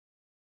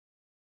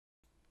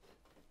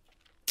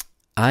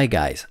Hi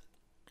guys,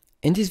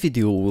 in this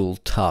video we'll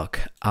talk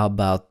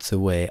about the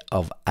way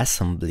of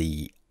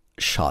assembly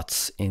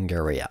shots in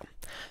Guerilla.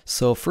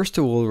 So first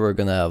of all, we're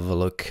gonna have a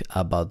look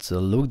about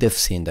the Lookdev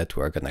scene that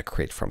we're gonna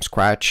create from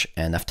scratch,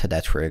 and after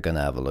that we're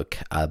gonna have a look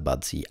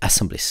about the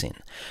assembly scene.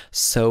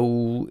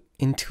 So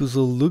into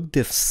the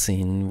Lookdev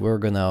scene, we're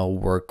gonna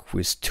work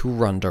with two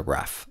render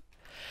graph.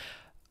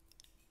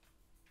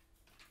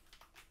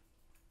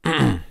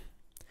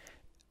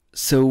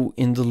 So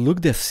in the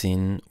Lookdev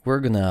scene, we're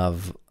gonna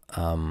have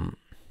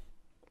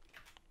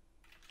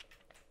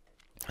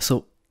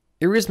so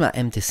here is my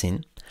empty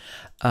scene.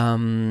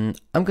 I'm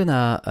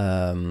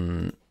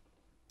gonna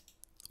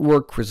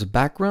work with the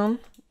background.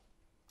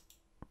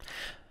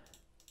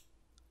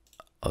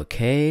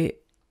 Okay.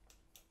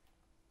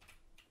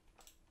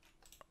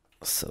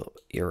 So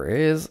here it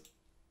is.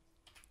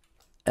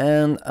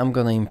 And I'm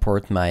gonna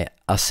import my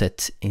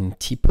asset in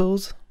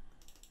T-pose.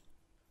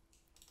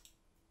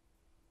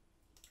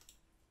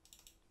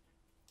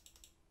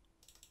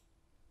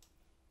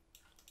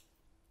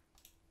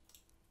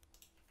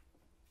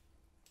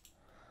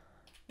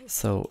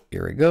 So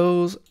here it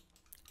goes,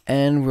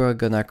 and we're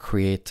gonna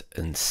create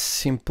a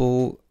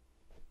simple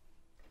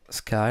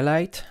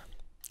skylight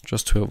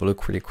just to have a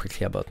look really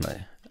quickly about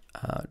my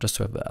just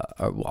to have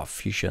a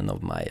rough vision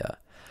of my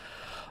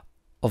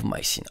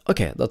scene.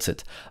 Okay, that's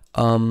it.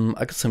 I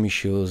got some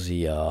issues.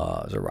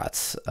 The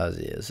rats,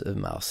 the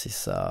mouse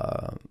is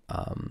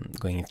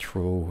going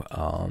through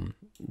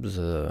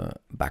the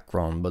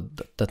background,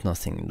 but that's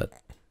nothing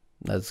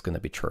that's gonna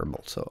be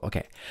terrible. So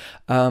okay,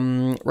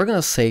 we're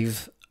gonna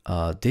save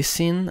this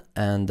scene,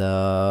 and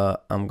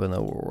I'm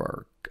gonna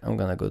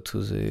go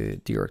to the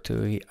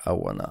directory I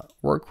wanna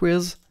work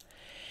with,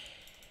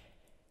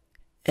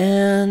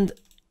 and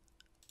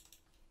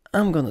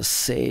I'm gonna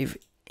save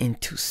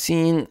into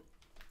scene.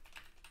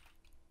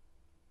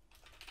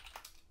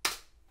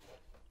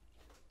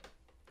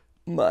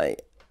 My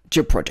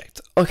G project.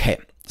 Okay,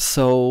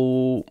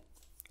 so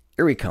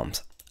here it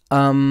comes.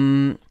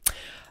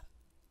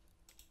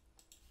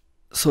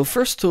 So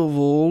first of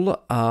all,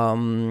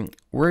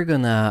 we're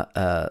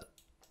gonna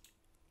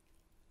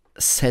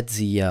set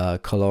the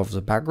color of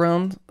the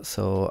background.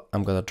 So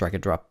I'm gonna drag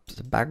and drop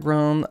the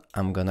background.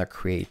 I'm gonna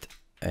create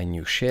a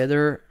new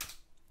shader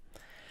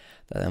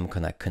that I'm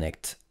gonna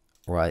connect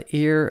right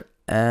here,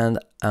 and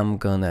I'm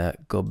gonna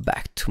go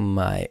back to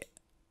my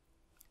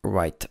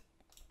right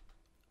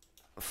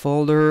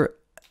folder,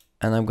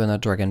 and I'm gonna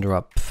drag and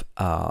drop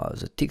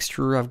the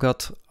texture I've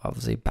got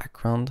of the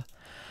background.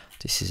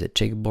 This is a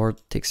checkboard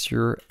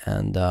texture,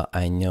 and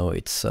I know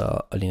it's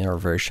a linear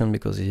version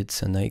because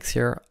it's an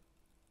Elixir.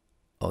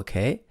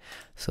 Okay,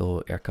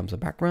 so here comes the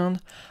background.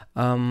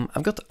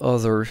 I've got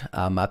other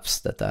maps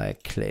that I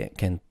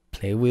can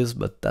play with,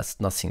 but that's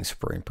nothing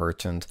super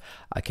important.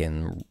 I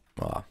can,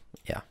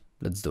 yeah,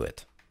 let's do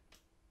it.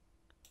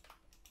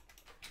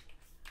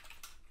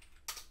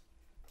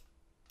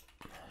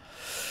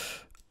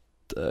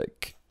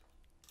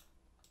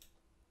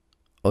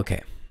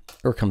 Okay,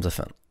 here comes the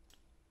fun.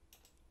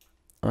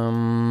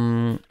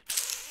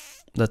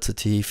 That's a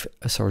TIFF,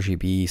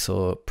 sRGB,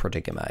 so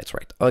Project Gamma, it's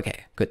right.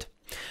 Okay, good.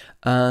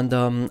 And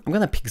I'm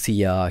gonna pick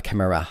the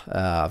camera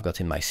I've got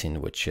in my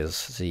scene, which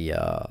is the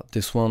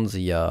this one,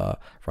 the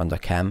render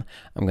cam.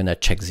 I'm gonna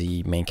check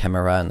the main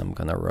camera, and I'm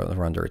gonna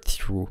render it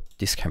through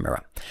this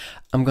camera.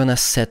 I'm gonna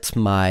set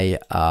my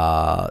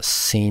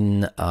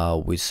scene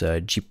with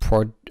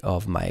Gprod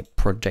of my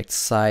project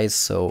size,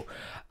 so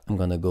I'm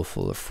gonna go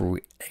for the full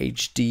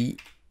HD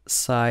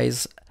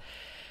size.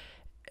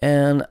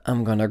 And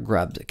I'm gonna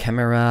grab the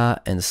camera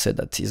and say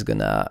that it's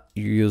gonna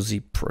use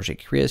the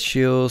project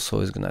ratio, so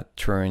it's gonna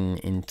turn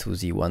into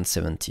the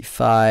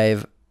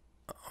 175.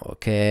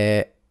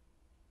 Okay,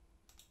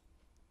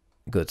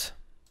 good.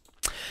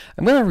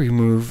 I'm gonna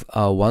remove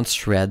one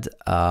thread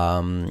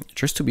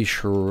just to be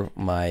sure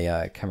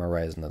my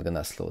camera is not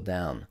gonna slow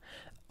down.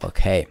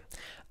 Okay,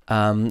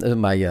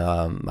 my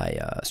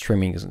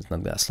streaming is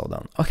not gonna slow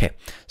down. Okay,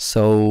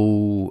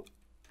 so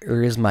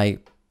here is my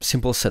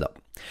simple setup.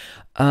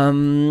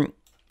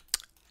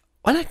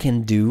 What I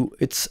can do,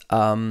 it's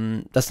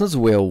that's not the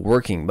way of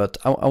working, but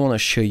I want to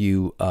show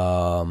you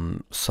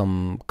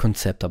some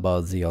concept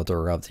about the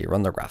order of the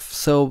render graph.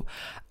 So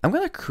I'm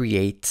gonna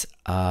create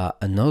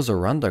another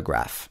render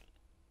graph,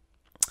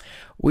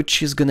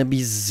 which is gonna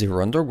be the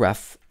render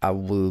graph I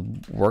will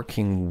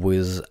working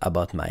with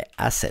about my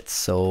assets.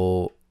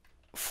 So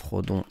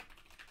Frodon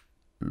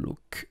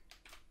look.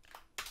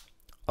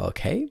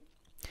 Okay.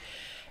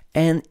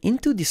 And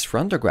into this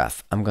render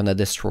graph, I'm gonna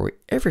destroy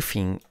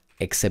everything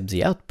except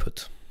the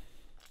output.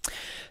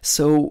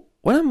 So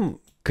what I'm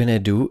gonna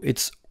do,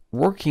 it's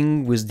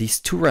working with these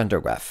two render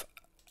graph.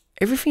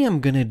 Everything I'm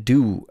gonna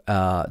do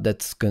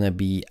that's gonna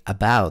be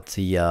about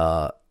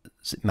the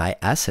my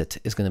asset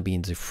is gonna be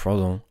in the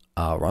Frodon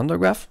render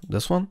graph,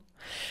 this one.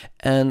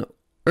 And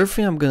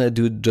everything I'm gonna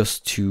do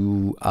just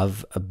to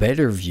have a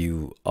better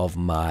view of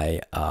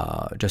my,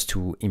 just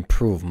to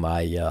improve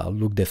my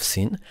Lookdev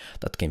scene.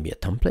 That can be a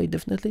template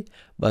definitely,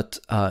 but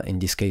in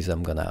this case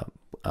I'm gonna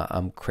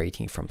I'm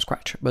creating from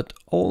scratch, but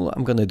all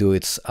I'm gonna do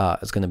is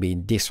gonna be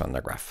this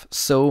render graph.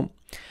 So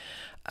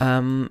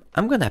I'm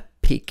gonna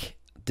pick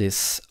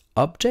this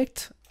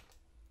object,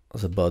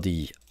 the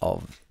body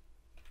of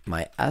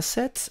my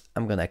asset.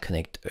 I'm gonna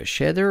connect a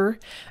shader,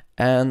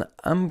 and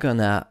I'm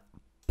gonna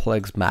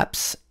plug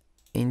maps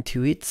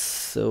into it.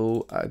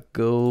 So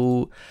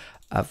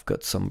I've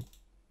got some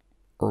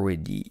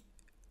already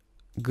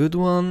good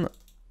one.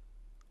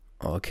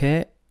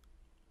 Okay.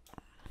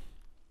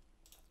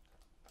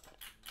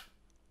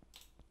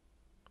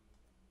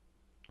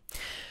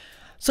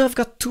 So I've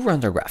got two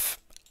render graph.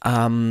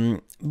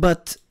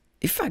 But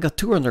if I got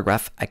two render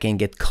graph, I can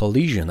get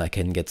collision, I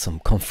can get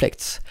some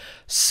conflicts.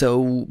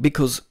 So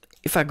because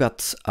if I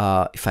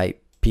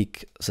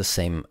pick the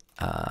same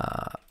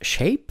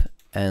shape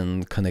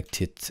and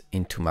connect it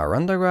into my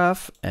render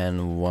graph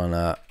and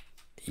wanna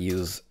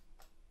use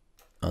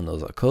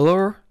another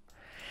color,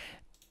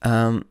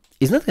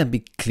 it's not gonna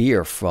be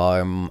clear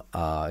from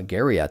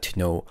Guerilla to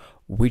know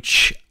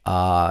which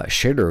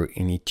shader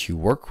you need to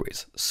work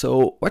with.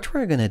 So what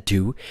we're gonna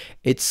do,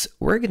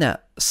 we're gonna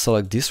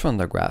select this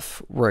render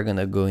graph, we're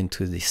gonna go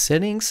into the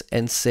settings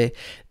and say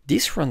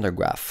this render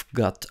graph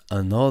got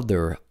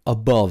another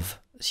above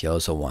the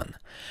other one,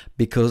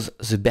 because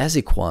the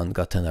basic one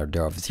got an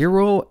order of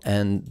 0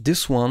 and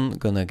this one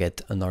gonna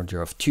get an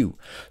order of 2.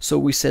 So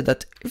we said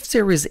that if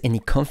there is any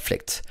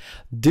conflict,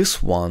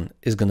 this one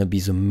is gonna be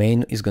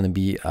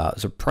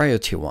the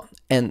priority one,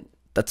 and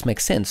that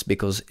makes sense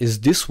because it's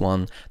this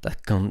one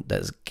that can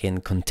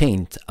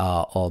contain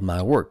all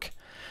my work.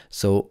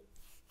 So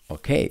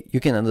okay, you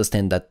can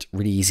understand that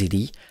really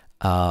easily.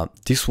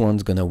 This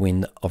one's gonna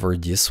win over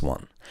this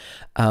one.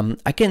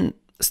 I can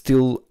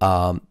still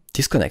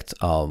disconnect,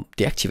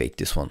 deactivate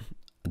this one,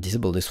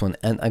 disable this one,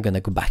 and I'm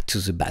gonna go back to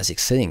the basic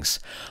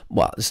settings.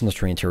 Well, it's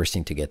not really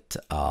interesting to get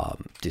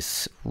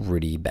this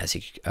really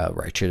basic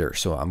right shader,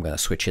 so I'm gonna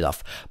switch it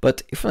off.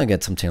 But if I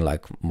get something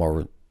like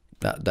more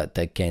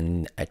that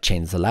can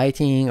change the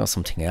lighting or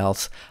something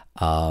else,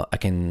 I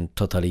can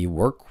totally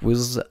work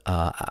with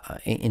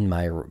in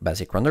my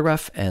basic render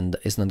graph, and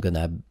it's not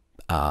gonna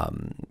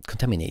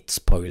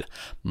spoil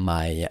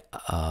my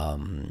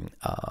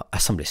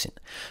assembly scene.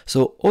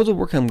 So all the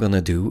work I'm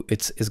gonna do,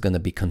 is gonna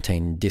be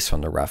contained this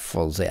render graph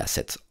for the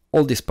assets.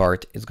 All this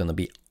part is gonna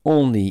be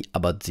only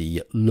about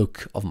the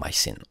look of my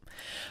scene.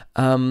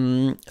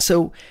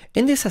 So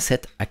in this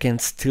asset, I can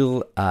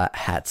still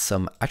add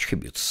some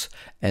attributes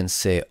and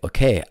say,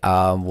 okay,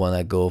 I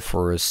wanna go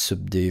for a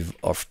subdiv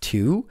of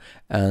 2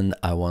 and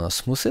I wanna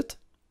smooth it.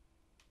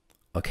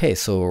 Okay,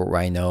 so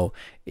right now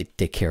it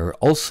takes care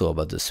also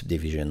about the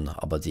subdivision,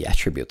 about the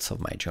attributes of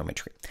my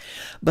geometry.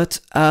 But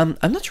I'm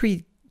not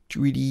really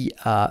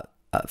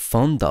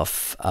fond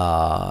of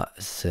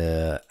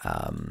the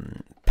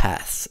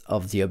path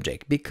of the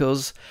object,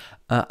 because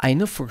I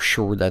know for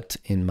sure that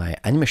in my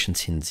animation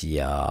scene,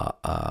 the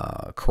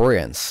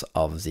coherence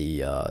of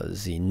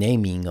the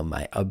naming of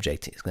my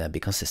object is gonna be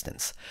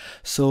consistent.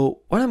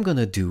 So what I'm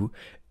gonna do,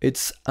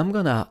 I'm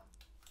gonna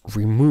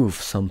remove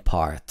some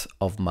part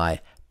of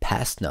my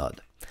path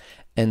node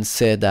and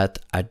say that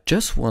I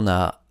just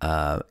wanna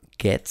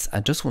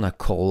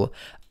call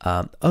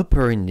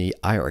upper in the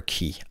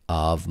hierarchy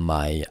of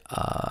my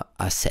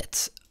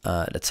assets.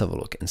 Let's have a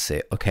look and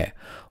say, okay,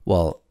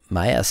 well,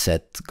 my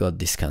asset got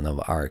this kind of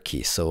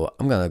hierarchy, so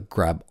I'm gonna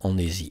grab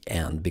only the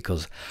end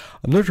because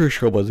I'm not really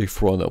sure about the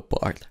frontal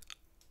part.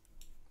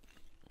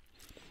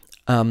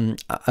 I'm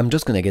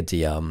just gonna get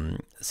the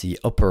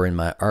upper in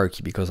my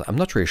hierarchy because I'm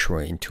not really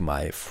sure into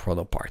my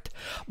frontal part.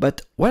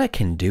 But what I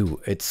can do,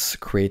 it's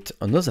create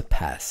another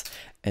path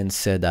and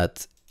say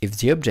that if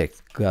the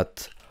object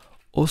got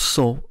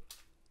also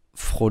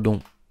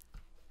Frodon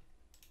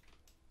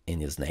in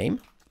his name,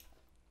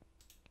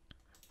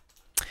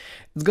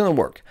 it's gonna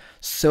work.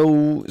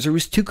 So there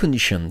is two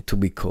conditions to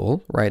be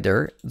called right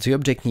there. The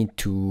object need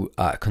to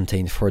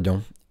contain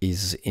Frodon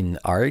is in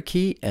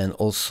hierarchy and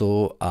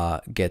also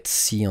get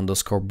C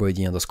underscore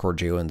body underscore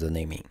geo in the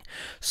naming.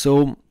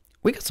 So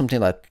we got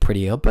something like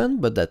pretty open,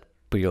 but that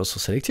pretty also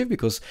selective,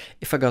 because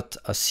if I got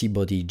a C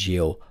body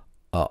geo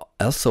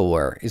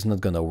elsewhere, it's not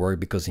gonna work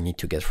because you need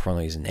to get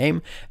Frodon is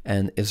name,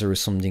 and if there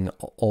is something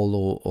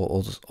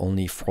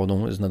only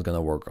Frodon is not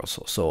gonna work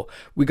also. So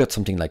we got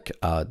something like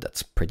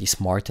that's pretty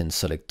smart and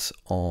select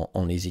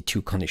only the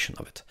two conditions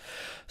of it.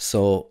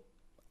 So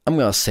I'm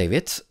gonna save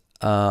it.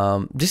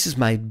 This is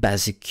my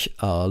basic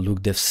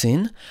Lookdev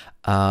scene,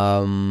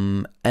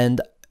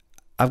 and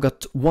I've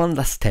got one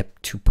last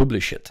step to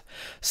publish it.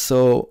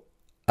 So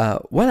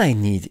what I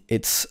need,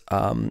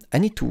 I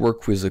need to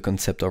work with the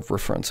concept of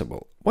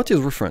referenceable. What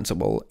is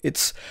referenceable?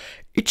 It's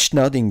each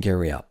node in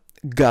Guerilla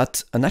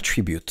got an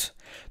attribute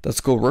that's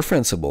called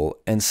referenceable,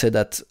 and say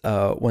that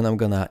when I'm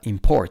gonna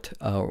import,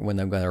 when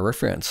I'm gonna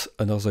reference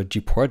another G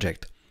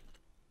project,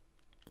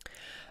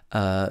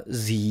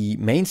 the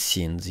main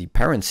scene, the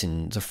parent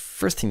scene, the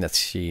first thing that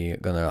she's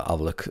gonna have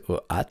a look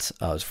at,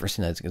 it's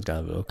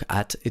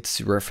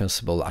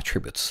referenceable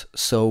attributes.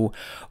 So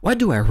what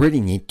do I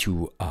really need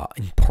to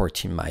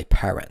import in my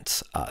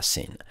parent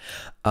scene?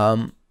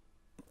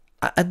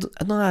 I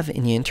don't have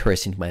any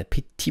interest in my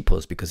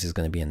T-pose because it's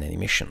going to be an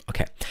animation.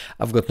 Okay,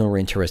 I've got no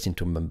interest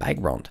into my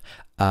background.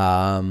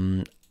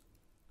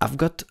 I've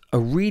got a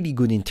really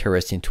good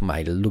interest into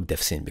my Lookdev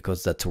scene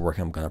because that's the work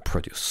I'm going to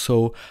produce.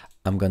 So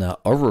I'm going to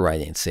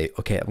override it and say,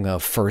 okay, I'm going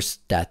to force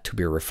that to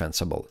be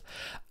referenceable.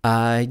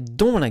 I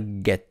don't want to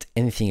get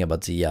anything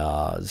about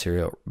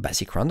the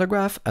basic render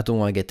graph. I don't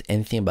want to get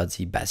anything about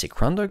the basic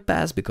render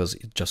path because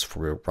it's just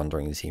for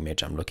rendering the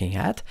image I'm looking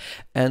at.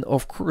 And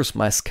of course,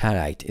 my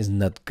skylight is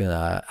not going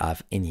to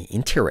have any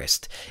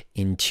interest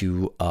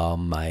into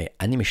my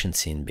animation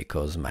scene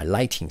because my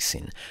lighting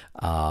scene,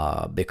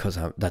 because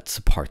that's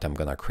the part I'm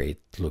going to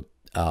create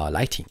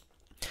lighting.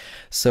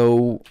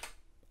 So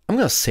I'm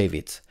going to save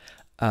it.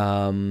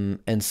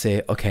 And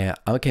say, okay,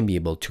 I can be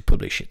able to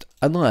publish it.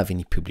 I don't have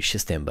any publish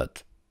system,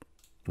 but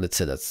let's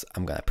say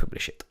I'm gonna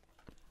publish it.